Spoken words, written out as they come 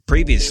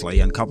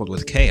Previously, Uncoupled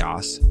with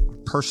Chaos, a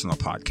personal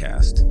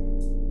podcast.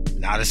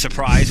 Not a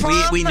surprise.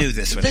 We knew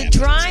this would happen. The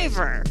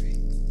driver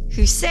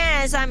who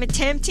says, I'm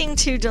attempting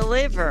to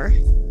deliver.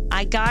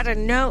 I got a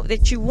note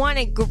that you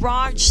wanted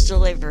garage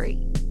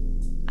delivery.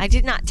 I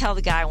did not tell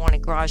the guy I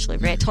wanted garage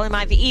delivery. I told him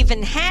I've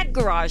even had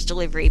garage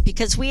delivery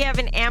because we have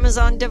an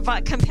Amazon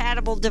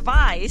compatible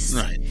device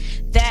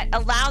that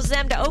allows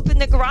them to open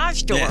the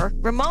garage door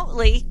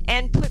remotely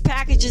and put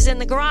packages in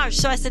the garage.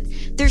 So I said,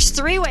 there's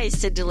 3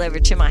 ways to deliver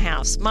to my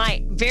house.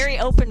 My very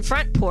open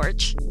front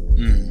porch,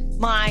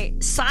 my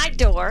side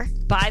door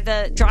by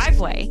the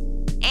driveway,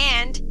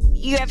 and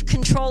you have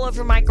control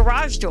over my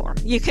garage door.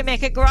 You can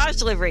make a garage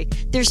delivery.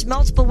 There's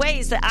multiple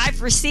ways that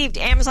I've received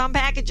Amazon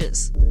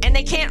packages, and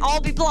they can't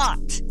all be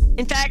blocked.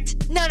 In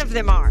fact, none of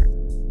them are.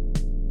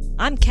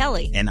 I'm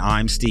Kelly. And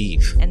I'm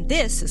Steve. And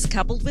this is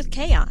Coupled with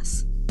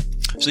Chaos.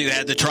 So you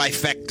had the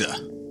trifecta.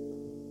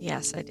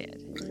 Yes, I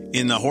did.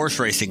 In the horse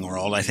racing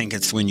world, I think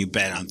it's when you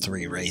bet on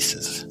 3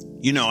 races.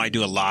 You know, I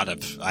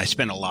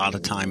spend a lot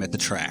of time at the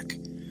track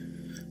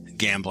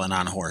gambling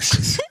on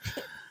horses.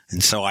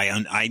 And so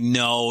I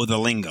know the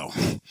lingo.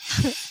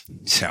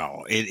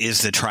 So it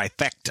is the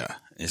trifecta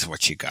is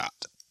what you got.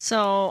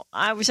 So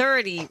I was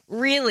already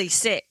really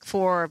sick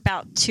for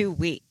about 2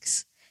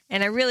 weeks.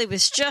 And I really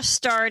was just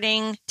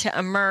starting to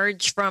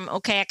emerge from,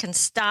 okay, I can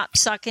stop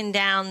sucking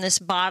down this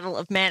bottle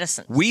of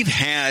medicine. We've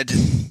had,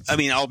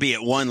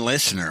 albeit one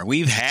listener,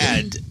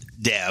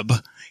 Deb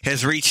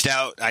has reached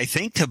out, I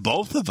think, to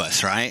both of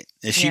us, right?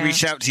 Has she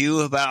reached out to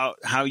you about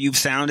how you've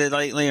sounded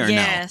lately or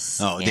yes,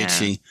 no? Oh, yeah. Did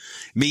she?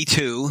 Me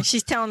too.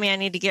 She's telling me I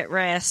need to get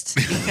rest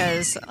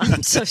because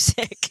I'm so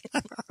sick.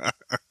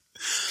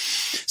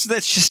 So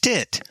that's just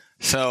it.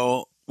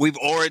 So we've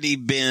already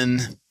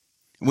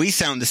we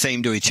sound the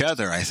same to each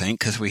other, I think,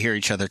 because we hear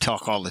each other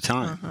talk all the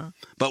time. Uh-huh.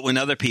 But when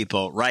other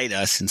people write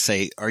us and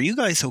say, are you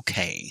guys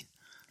okay?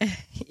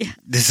 Yeah.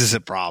 This is a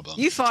problem.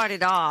 You fought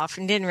it off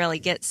and didn't really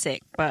get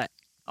sick, but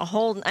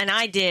Holden, and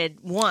I did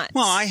once.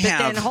 Well, But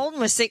then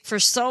Holden was sick for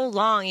so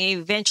long, he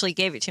eventually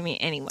gave it to me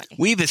anyway.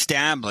 We've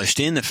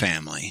established in the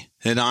family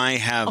that I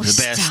have the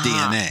best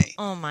DNA.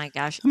 Oh, my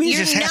gosh.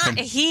 You're not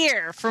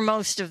here for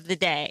most of the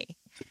day.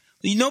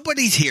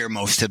 Nobody's here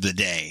most of the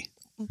day.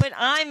 But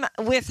I'm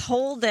with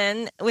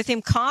Holden, with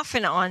him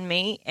coughing on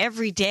me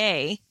every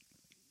day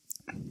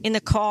in the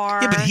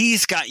car. Yeah, but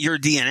he's got your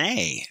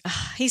DNA.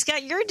 He's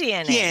got your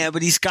DNA. Yeah,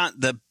 but he's got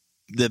the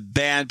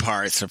bad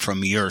parts are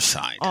from your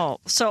side. Oh,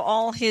 so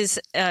all his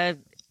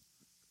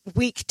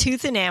weak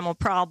tooth enamel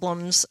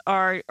problems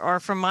are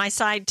from my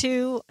side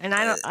too, and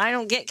I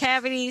don't get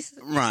cavities.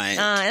 Right.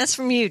 That's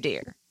from you,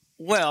 dear.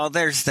 Well,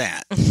 there's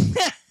that.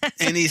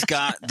 And he's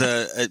got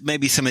the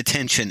maybe some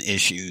attention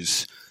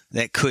issues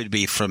that could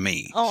be from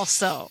me.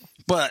 Also.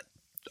 But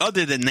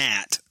other than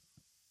that,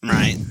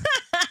 right?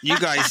 You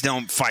guys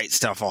don't fight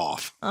stuff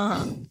off.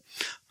 Uh-huh.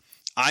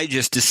 I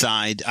just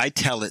decide, I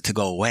tell it to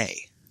go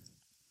away.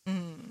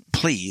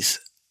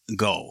 Please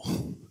go.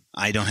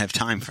 I don't have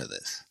time for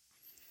this.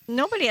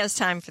 Nobody has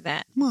time for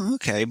that. Well,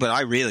 okay, but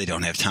I really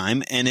don't have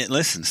time, and it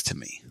listens to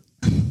me.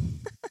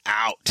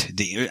 Out.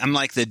 I'm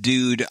like the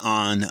dude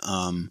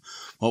on,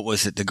 what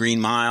was it, the Green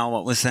Mile?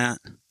 What was that?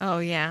 Oh,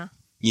 yeah.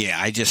 Yeah,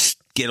 I just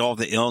get all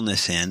the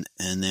illness in,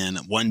 and then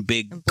one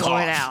big and blow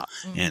cough, it out.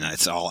 And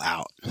it's all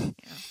out. Yeah.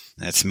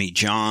 That's me,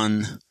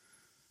 John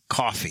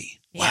Coffey.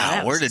 Yeah,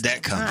 wow, where did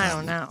that come from? I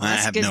don't know. I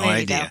have no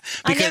idea.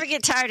 I never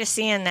get tired of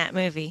seeing that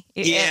movie.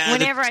 Yeah,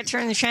 whenever I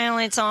turn the channel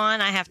it's on,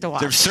 I have to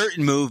watch There's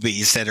certain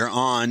movies that are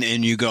on,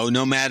 and you go,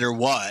 no matter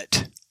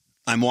what,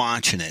 I'm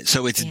watching it.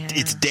 So it's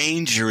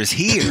dangerous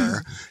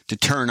here to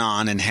turn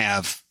on and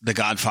have The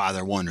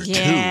Godfather 1 or 2.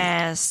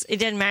 Yes. It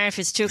doesn't matter if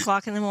it's 2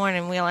 o'clock in the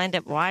morning. We'll end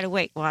up wide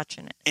awake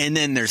watching it. And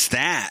then there's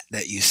that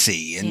you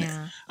see. And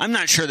I'm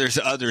not sure there's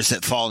others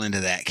that fall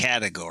into that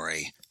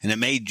category. And it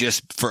may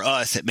just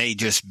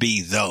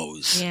be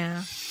those.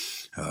 Yeah.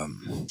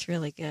 It's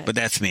really good. But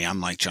that's me. I'm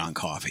like John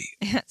Coffey.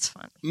 That's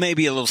funny.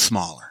 Maybe a little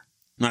smaller.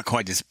 Not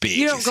quite as big.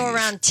 You don't go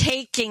around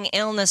taking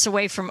illness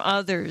away from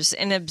others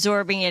and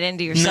absorbing it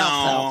into yourself,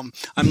 No, though.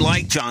 I'm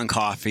like John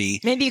Coffey.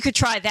 Maybe you could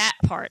try that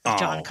part of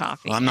John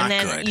Coffey. Well, I'm not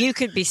and then good. you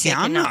could be sick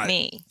and not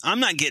me.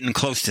 I'm not getting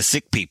close to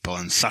sick people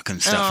and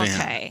sucking stuff in.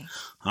 Okay.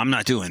 I'm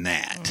not doing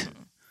that.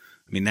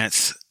 I mean, that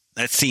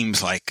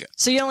seems like...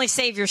 So you only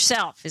save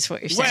yourself, is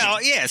what you're saying.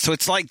 Well, yeah, so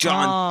it's like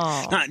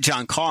not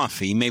John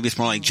Coffey. Maybe it's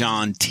more like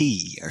John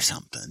T or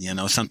something,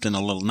 something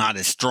a little not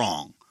as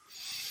strong,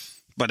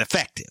 but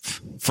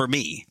effective for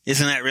me.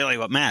 Isn't that really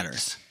what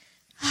matters?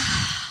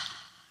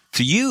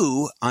 So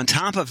you, on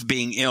top of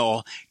being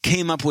ill,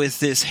 came up with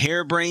this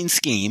harebrained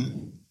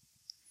scheme.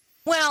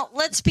 Well,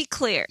 let's be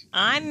clear.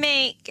 I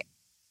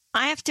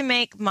have to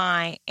make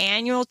my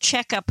annual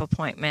checkup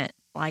appointment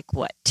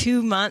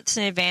 2 months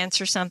in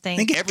advance or something? I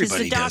think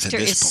everybody does at this point. Because the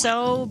doctor is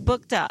so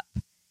booked up.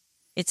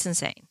 It's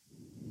insane.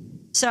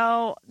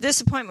 So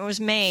this appointment was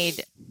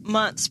made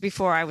months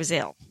before I was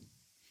ill.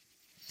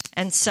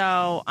 And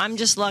so I'm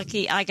just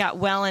lucky I got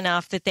well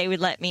enough that they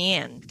would let me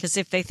in. Because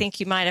if they think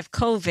you might have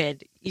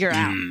COVID, you're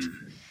out.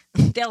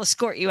 They'll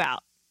escort you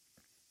out.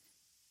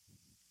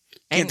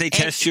 Can't they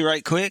test you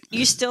right quick?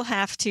 You still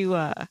have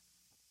to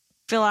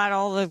fill out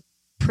all the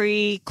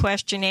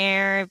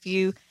pre-questionnaire. If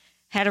you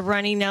had a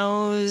runny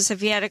nose,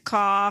 if you had a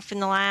cough in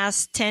the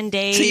last 10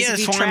 days, if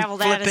you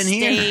traveled out of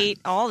state,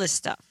 all this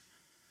stuff.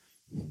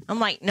 I'm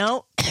like,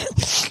 no.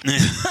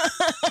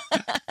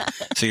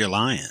 So you're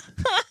lying.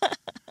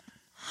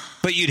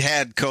 But you'd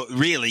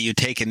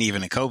taken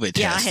even a COVID test.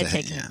 Yeah, I had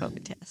taken a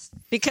COVID test.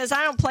 Because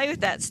I don't play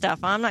with that stuff.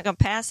 I'm not going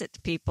to pass it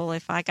to people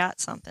if I got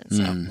something.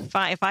 So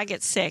if I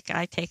get sick,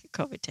 I take a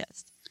COVID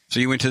test. So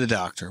you went to the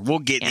doctor. We'll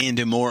get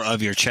into more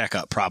of your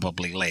checkup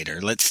probably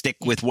later. Let's stick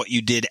with what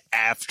you did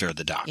after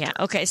the doctor. Yeah,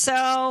 okay.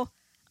 So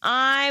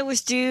I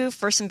was due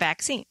for some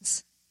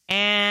vaccines.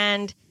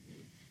 And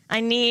I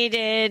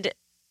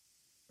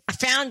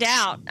found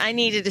out I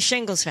needed a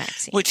shingles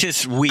vaccine. Which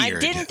is weird. I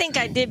didn't think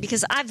I did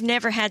because I've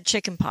never had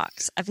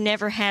chickenpox. I've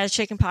never had a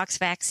chickenpox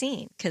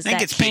vaccine because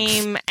that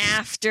came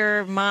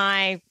after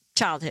my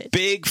childhood.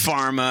 Big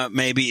Pharma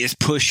maybe is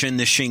pushing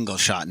the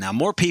shingles shot. Now,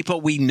 more people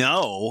we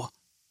know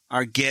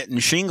are getting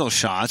shingles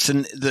shots.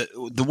 And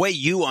the way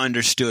you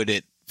understood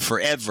it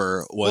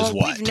forever was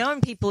what? We've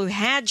known people who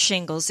had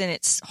shingles, and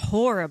it's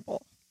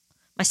horrible.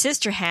 My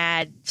sister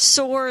had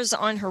sores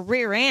on her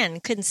rear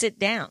end, couldn't sit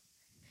down.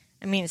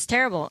 I mean, it's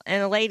terrible.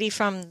 And a lady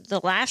from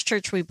the last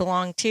church we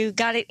belonged to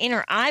got it in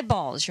her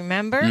eyeballs,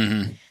 remember?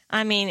 Mm-hmm.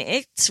 I mean,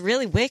 it's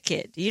really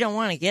wicked. You don't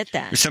want to get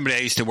that. There's somebody I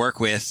used to work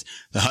with,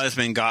 the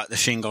husband got the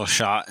shingles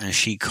shot, and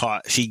she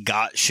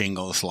got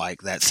shingles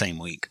like that same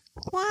week.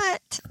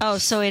 What? Oh,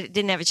 so it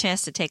didn't have a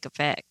chance to take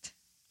effect.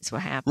 That's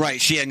what happened. Right.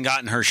 She hadn't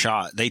gotten her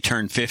shot. They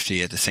turned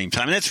 50 at the same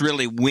time. And that's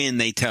really when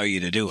they tell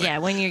you to do it. Yeah,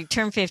 when you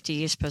turn 50,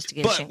 you're supposed to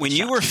get a shingles shot. But when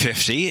you were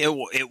 50,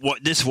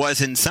 this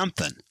wasn't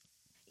something.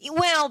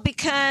 Well,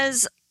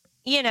 because,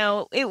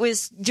 it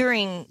was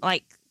during,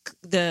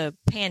 the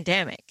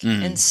pandemic.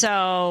 Mm. And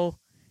so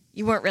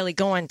you weren't really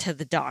going to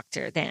the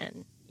doctor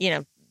then.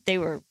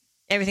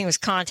 Everything was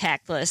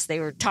contactless. They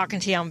were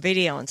talking to you on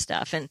video and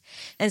stuff.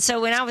 And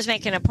so when I was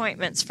making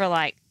appointments for,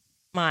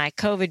 my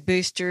COVID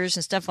boosters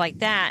and stuff like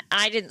that,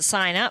 I didn't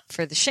sign up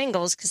for the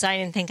shingles because I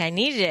didn't think I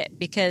needed it,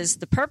 because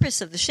the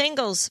purpose of the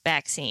shingles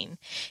vaccine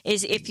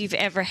is if you've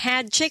ever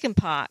had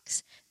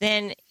chickenpox,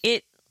 then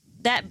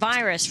that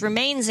virus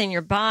remains in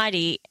your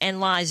body and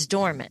lies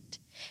dormant.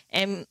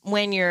 And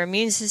when your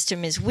immune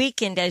system is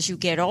weakened as you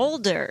get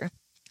older,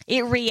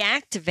 it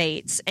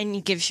reactivates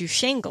and gives you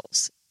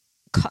shingles.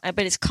 But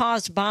it's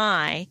caused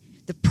by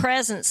the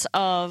presence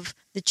of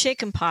the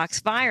chickenpox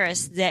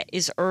virus that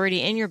is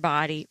already in your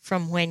body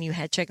from when you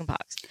had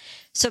chickenpox.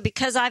 So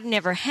because I've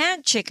never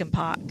had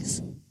chickenpox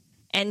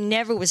and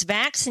never was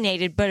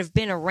vaccinated, but have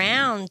been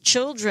around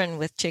children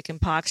with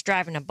chickenpox,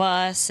 driving a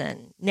bus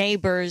and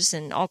neighbors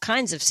and all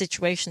kinds of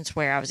situations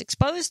where I was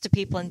exposed to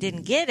people and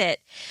didn't get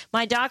it,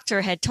 my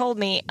doctor had told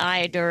me I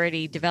had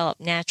already developed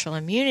natural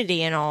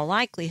immunity in all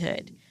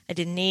likelihood. I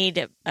didn't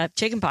need a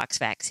chickenpox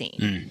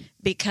vaccine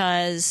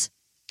because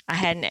I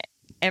hadn't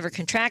ever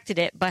contracted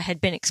it, but had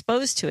been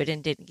exposed to it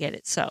and didn't get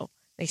it. So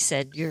they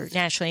said, you're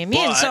naturally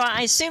immune. So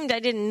I assumed I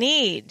didn't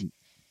need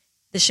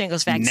the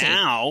shingles vaccine.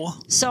 Now.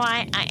 So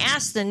I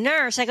asked the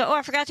nurse, I go,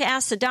 I forgot to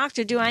ask the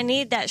doctor, do I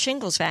need that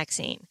shingles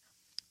vaccine?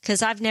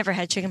 Because I've never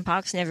had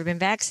chickenpox, never been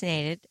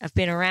vaccinated. I've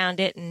been around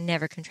it and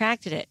never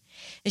contracted it.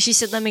 And she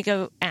said, let me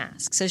go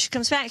ask. So she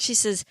comes back. She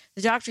says,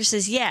 the doctor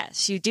says,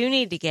 yes, you do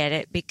need to get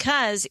it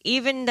because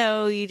even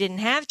though you didn't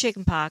have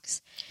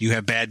chickenpox, you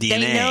have bad DNA.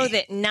 They know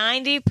that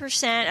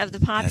 90% of the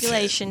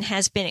population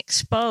has been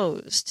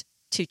exposed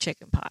to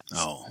chickenpox.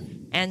 Oh.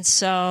 And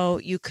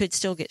so you could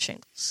still get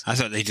shingles. I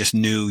thought they just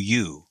knew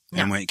you.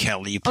 No. And went,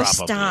 Kelly, you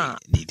probably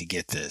need to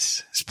get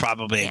this. It's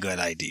probably a good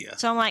idea.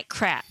 So I'm like,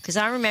 crap, because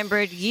I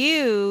remembered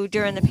you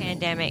during the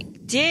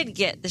pandemic did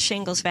get the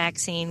shingles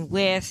vaccine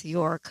with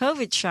your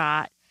COVID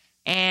shot,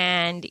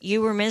 and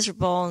you were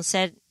miserable and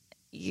said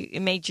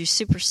it made you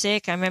super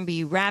sick. I remember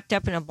you wrapped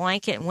up in a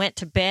blanket and went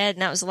to bed,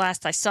 and that was the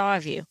last I saw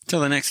of you. Till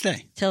the next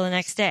day.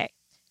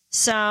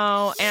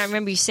 So, and I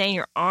remember you saying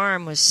your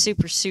arm was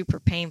super, super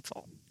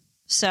painful.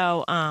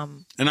 So,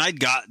 and I'd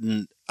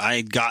gotten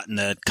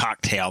the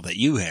cocktail that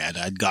you had.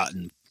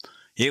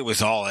 It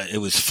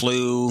was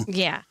flu.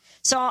 Yeah.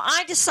 So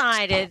I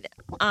decided,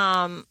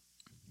 the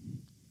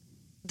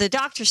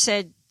doctor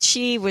said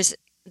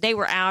they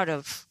were out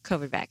of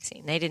COVID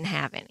vaccine. They didn't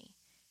have any.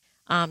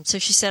 So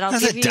she said, I'll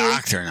give you. That's a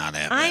doctor not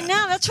having. I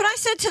know. That's what I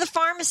said to the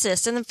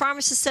pharmacist. And the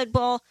pharmacist said,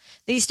 well,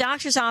 these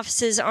doctor's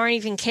offices aren't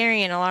even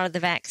carrying a lot of the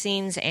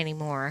vaccines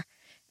anymore.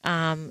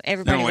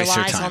 Everybody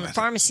relies on the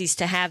pharmacies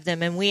to have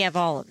them, and we have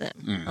all of them.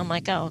 Mm. I'm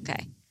like, oh,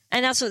 okay.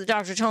 And that's what the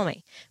doctor told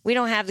me. We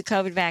don't have the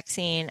COVID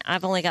vaccine.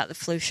 I've only got the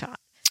flu shot.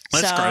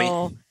 That's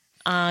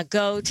great.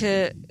 Go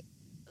to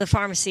the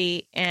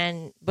pharmacy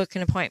and book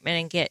an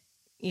appointment and get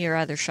your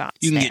other shots.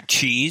 You can get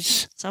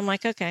cheese. So I'm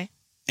like, okay.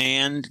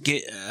 And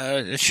get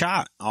a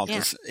shot.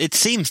 It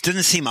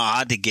doesn't seem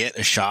odd to get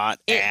a shot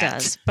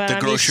at the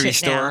grocery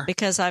store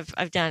because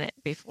I've done it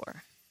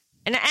before.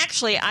 And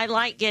actually, I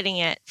like getting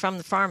it from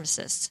the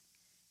pharmacist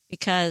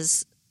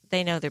because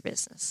They know their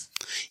business.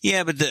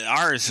 Yeah, but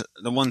the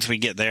ones we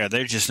get there,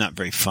 they're just not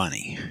very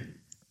funny.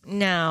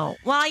 No.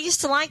 Well, I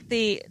used to like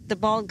the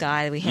bald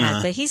guy that we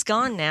had, but he's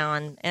gone now,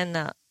 and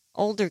the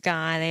older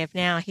guy they have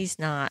now, he's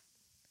not.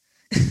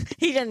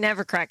 He doesn't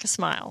ever crack a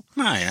smile.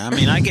 Right. I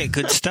mean, I get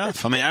good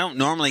stuff. I mean, I don't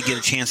normally get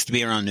a chance to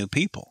be around new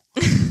people.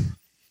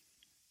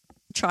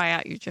 Try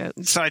out your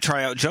jokes. So I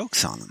try out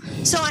jokes on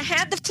them. So I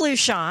had the flu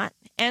shot,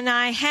 and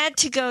I had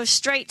to go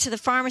straight to the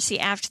pharmacy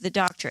after the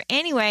doctor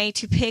anyway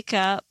to pick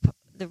up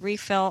the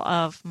refill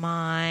of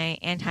my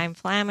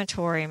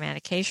anti-inflammatory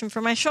medication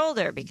for my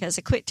shoulder, because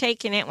I quit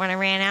taking it when I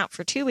ran out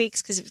for 2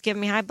 weeks because it was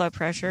giving me high blood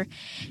pressure,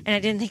 and I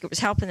didn't think it was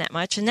helping that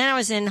much. And then I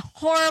was in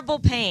horrible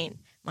pain.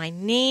 My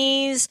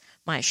knees,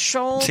 my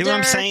shoulder, see what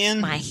I'm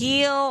saying? My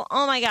heel.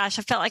 Oh my gosh,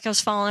 I felt like I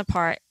was falling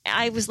apart.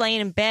 I was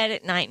laying in bed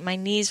at night and my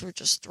knees were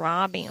just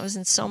throbbing. I was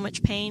in so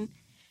much pain.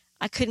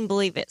 I couldn't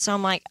believe it. So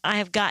I'm like, I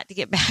have got to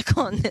get back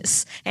on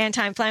this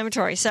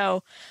anti-inflammatory.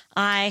 So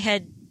I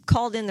had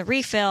called in the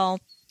refill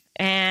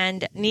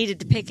and needed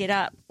to pick it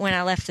up when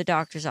I left the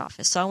doctor's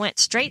office. So I went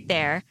straight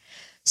there.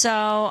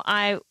 So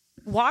I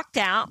walked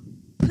out,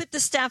 put the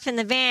stuff in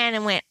the van,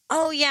 and went,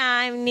 oh, yeah,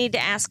 I need to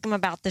ask him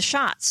about the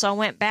shots. So I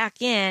went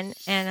back in,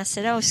 and I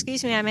said, oh,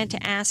 excuse me, I meant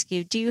to ask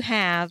you, do you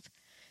have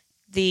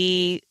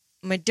the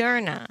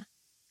Moderna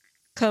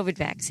COVID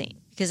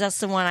vaccine? Because that's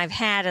the one I've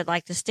had. I'd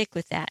like to stick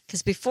with that.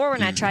 Because before,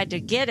 when I tried to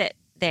get it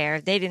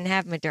there, they didn't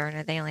have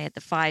Moderna. They only had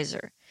the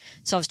Pfizer.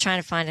 So I was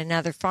trying to find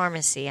another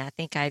pharmacy. I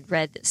think I'd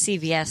read that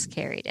CVS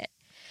carried it.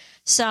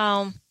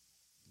 So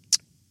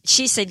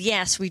she said,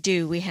 yes, we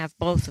do. We have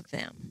both of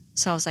them.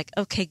 So I was like,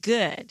 okay,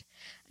 good.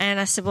 And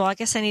I said, well, I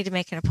guess I need to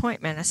make an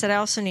appointment. I said, I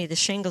also need the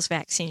shingles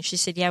vaccine. She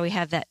said, yeah, we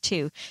have that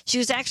too. She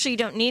goes, actually, you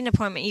don't need an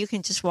appointment. You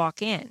can just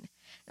walk in. And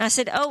I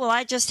said, oh, well,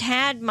 I just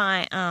had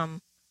my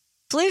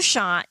flu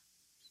shot.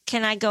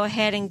 Can I go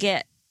ahead and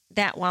get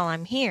that while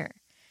I'm here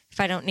if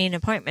I don't need an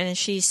appointment? And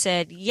she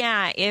said,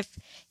 yeah,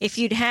 if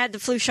you'd had the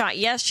flu shot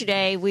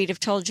yesterday, we'd have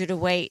told you to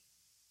wait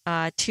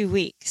 2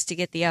 weeks to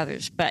get the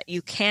others. But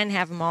you can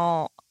have them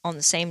all on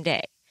the same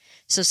day.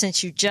 So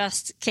since you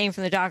just came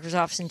from the doctor's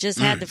office and just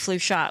had the flu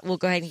shot, we'll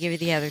go ahead and give you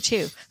the other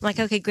two. I'm like,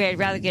 okay, great. I'd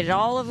rather get it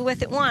all over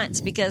with at once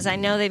because I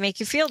know they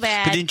make you feel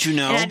bad. But didn't you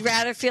know? And I'd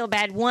rather feel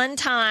bad one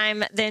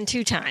time than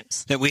 2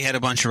 times. That we had a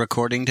bunch of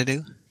recording to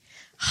do?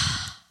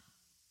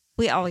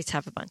 We always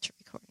have a bunch of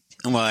recording to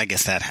do. Well, I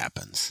guess that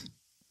happens.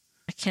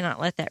 I cannot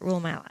let that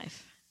rule my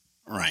life.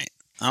 Right.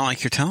 I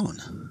like your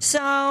tone.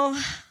 So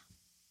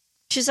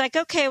she's like,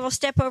 okay, we'll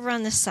step over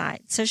on this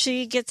side. So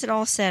she gets it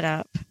all set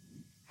up.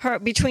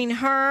 Between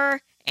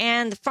her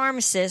and the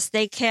pharmacist,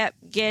 they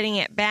kept getting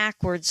it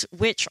backwards,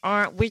 which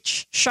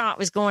shot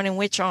was going in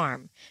which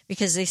arm,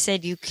 because they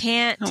said you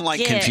can't. I don't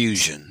like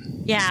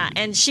confusion. Yeah,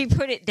 and she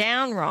put it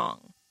down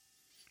wrong.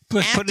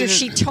 After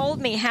she told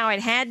me how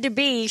it had to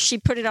be, she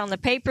put it on the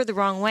paper the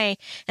wrong way,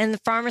 and the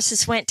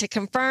pharmacist went to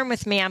confirm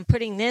with me, I'm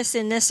putting this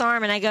in this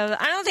arm, and I go,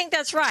 I don't think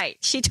that's right.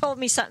 She told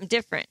me something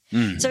different.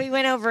 So he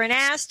went over and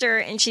asked her,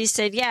 and she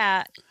said,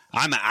 yeah,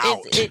 I'm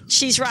out.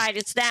 She's right.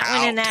 It's that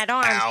one in that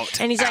arm.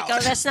 And he's like, oh,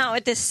 that's not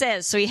what this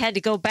says. So he had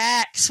to go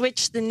back,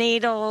 switch the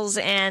needles,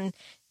 and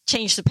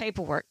change the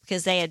paperwork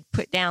because they had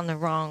put down the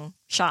wrong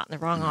shot in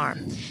the wrong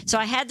arm. So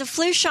I had the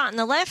flu shot in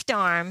the left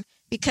arm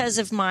because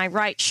of my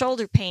right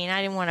shoulder pain.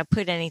 I didn't want to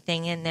put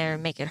anything in there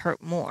and make it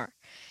hurt more.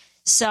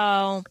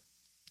 So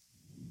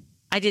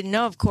I didn't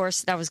know, of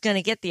course, that I was going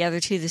to get the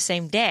other two the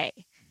same day.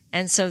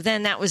 And so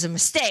then that was a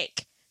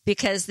mistake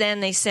because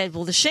then they said,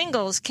 well, the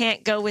shingles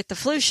can't go with the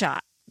flu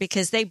shot,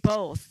 because they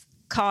both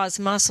cause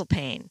muscle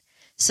pain.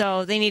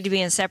 So they need to be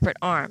in separate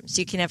arms.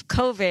 You can have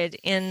COVID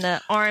in the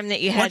arm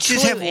that you had Let's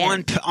just have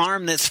one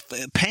arm that's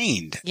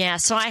pained. Yeah,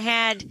 so I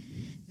had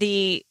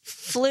the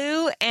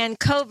flu and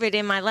COVID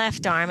in my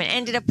left arm and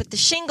ended up with the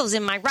shingles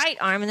in my right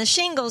arm. And the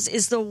shingles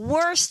is the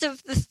worst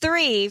of the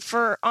 3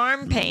 for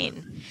arm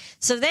pain.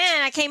 So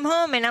then I came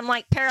home and I'm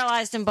like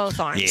paralyzed in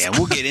both arms. Yeah,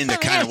 we'll get into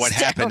kind of what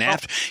happened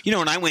after. You know,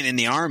 when I went in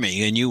the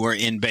Army and you were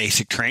in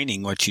basic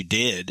training, what you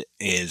did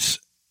is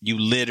you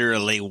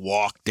literally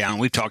walked down.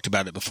 We've talked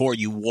about it before.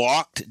 You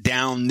walked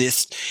down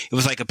this. It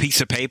was like a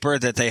piece of paper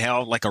that they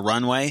held like a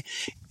runway.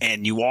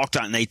 And you walked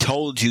on and they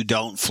told you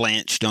don't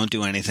flinch, don't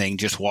do anything,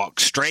 just walk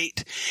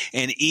straight.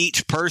 And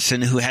each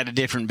person who had a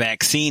different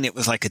vaccine, it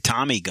was like a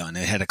Tommy gun.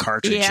 It had a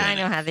cartridge in it. Yeah, I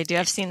know how they do.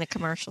 I've seen the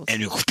commercials.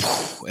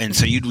 And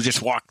so you'd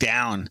just walk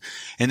down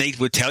and they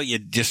would tell you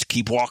just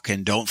keep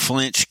walking, don't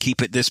flinch,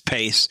 keep at this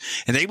pace.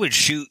 And they would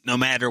shoot no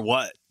matter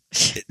what.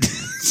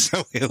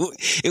 So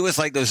it was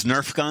like those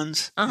Nerf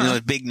guns, you know,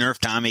 those big Nerf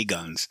Tommy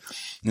guns.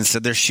 And so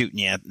they're shooting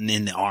you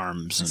in the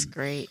arms. That's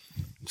great.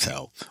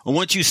 So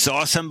once you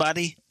saw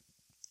somebody,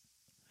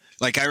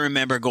 like I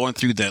remember going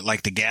through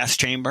the gas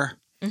chamber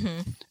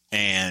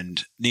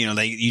And,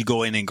 you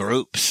go in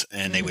groups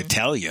and they would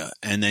tell you,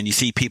 and then you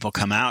see people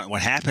come out.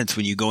 What happens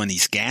when you go in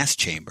these gas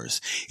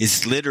chambers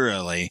is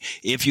literally,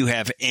 if you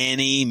have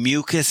any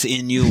mucus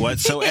in you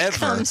whatsoever, it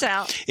comes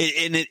out.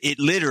 It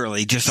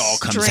literally just all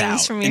comes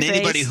out. From And your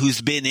anybody face.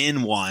 who's been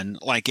in one,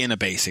 like in a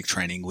basic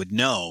training, would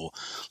know,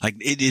 like,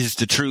 it is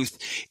the truth.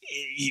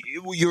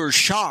 You're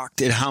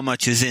shocked at how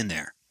much is in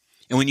there.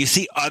 And when you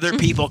see other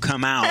people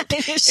come out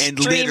and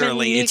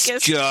literally it's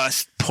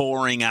just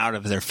pouring out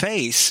of their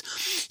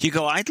face, you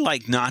go, I'd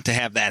like not to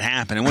have that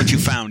happen. And what you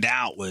found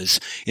out is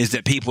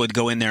that people would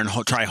go in there and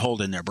try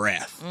holding their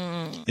breath.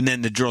 And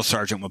then the drill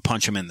sergeant would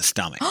punch them in the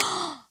stomach.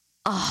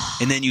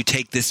 And then you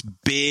take this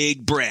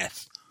big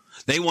breath.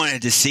 They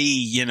wanted to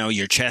see,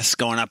 your chest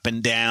going up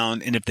and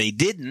down. And if they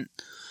didn't,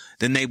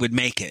 then they would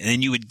make it. And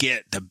then you would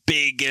get the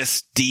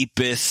biggest,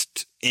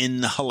 deepest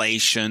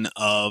inhalation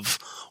of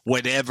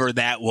whatever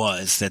that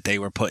was that they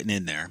were putting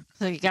in there.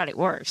 So you got it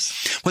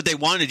worse. What they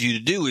wanted you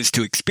to do is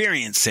to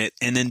experience it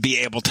and then be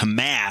able to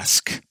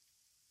mask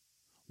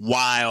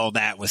while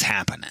that was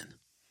happening.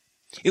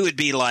 It would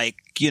be like,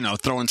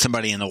 throwing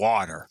somebody in the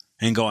water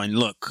and going,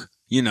 look,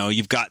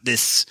 you've got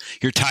this,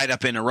 you're tied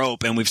up in a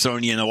rope and we've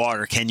thrown you in the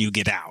water. Can you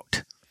get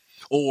out?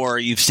 Or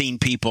you've seen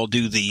people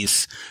do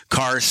these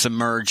cars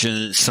submerged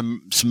in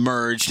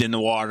the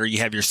water. You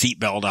have your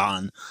seatbelt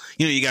on.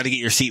 You got to get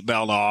your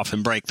seatbelt off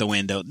and break the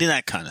window,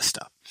 that kind of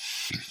stuff.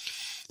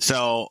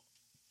 So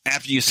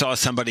after you saw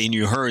somebody and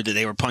you heard that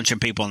they were punching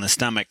people in the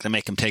stomach to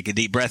make them take a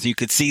deep breath, you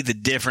could see the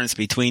difference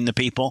between the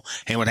people.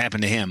 And what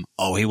happened to him?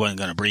 Oh, he wasn't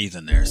going to breathe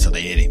in there, so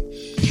they hit him.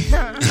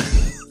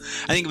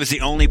 I think it was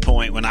the only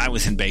point when I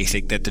was in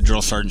basic that the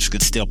drill sergeants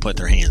could still put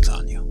their hands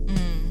on you.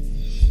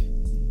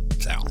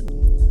 So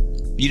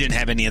you didn't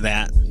have any of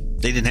that?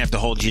 They didn't have to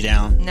hold you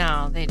down?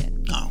 No, they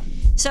didn't. No.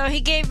 So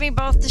he gave me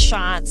both the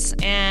shots,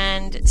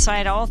 and so I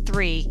had all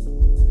 3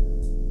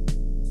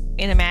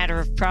 in a matter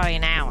of probably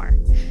an hour.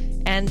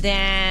 And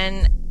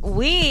then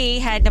we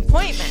had an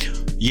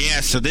appointment.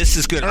 Yeah, so this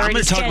is good. I'm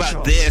going to talk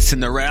about this,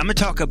 and I'm going to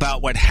talk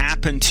about what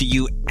happened to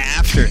you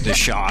after the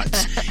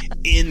shots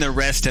in the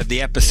rest of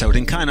the episode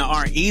and kind of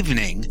our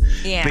evening.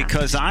 Yeah.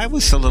 Because I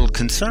was a little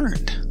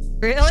concerned.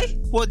 Really?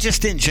 Well,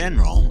 just in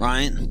general,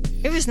 right?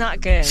 It was not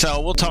good.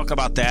 So we'll talk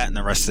about that in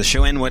the rest of the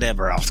show and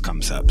whatever else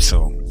comes up.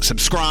 So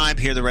subscribe,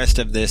 hear the rest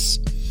of this.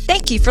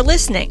 Thank you for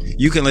listening.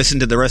 You can listen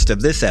to the rest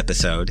of this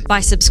episode by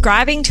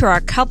subscribing to our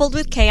Coupled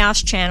with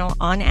Chaos channel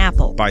on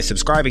Apple, by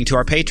subscribing to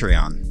our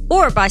Patreon,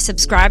 or by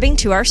subscribing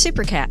to our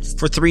Supercast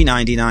for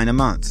 $3.99 a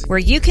month, where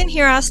you can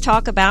hear us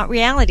talk about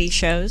reality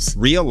shows,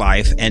 real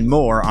life, and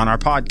more on our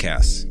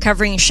podcasts,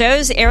 covering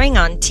shows airing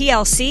on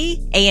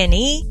TLC,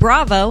 A&E,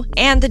 Bravo,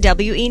 and the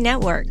WE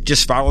Network.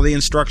 Just follow the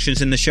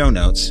instructions in the show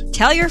notes.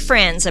 Tell your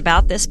friends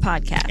about this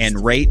podcast.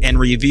 And rate and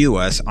review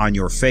us on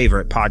your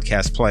favorite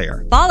podcast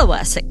player. Follow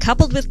us at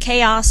Coupled with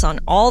Chaos on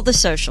all the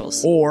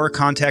socials. Or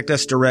contact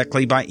us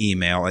directly by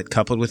email at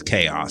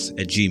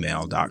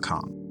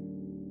coupledwithchaos@gmail.com.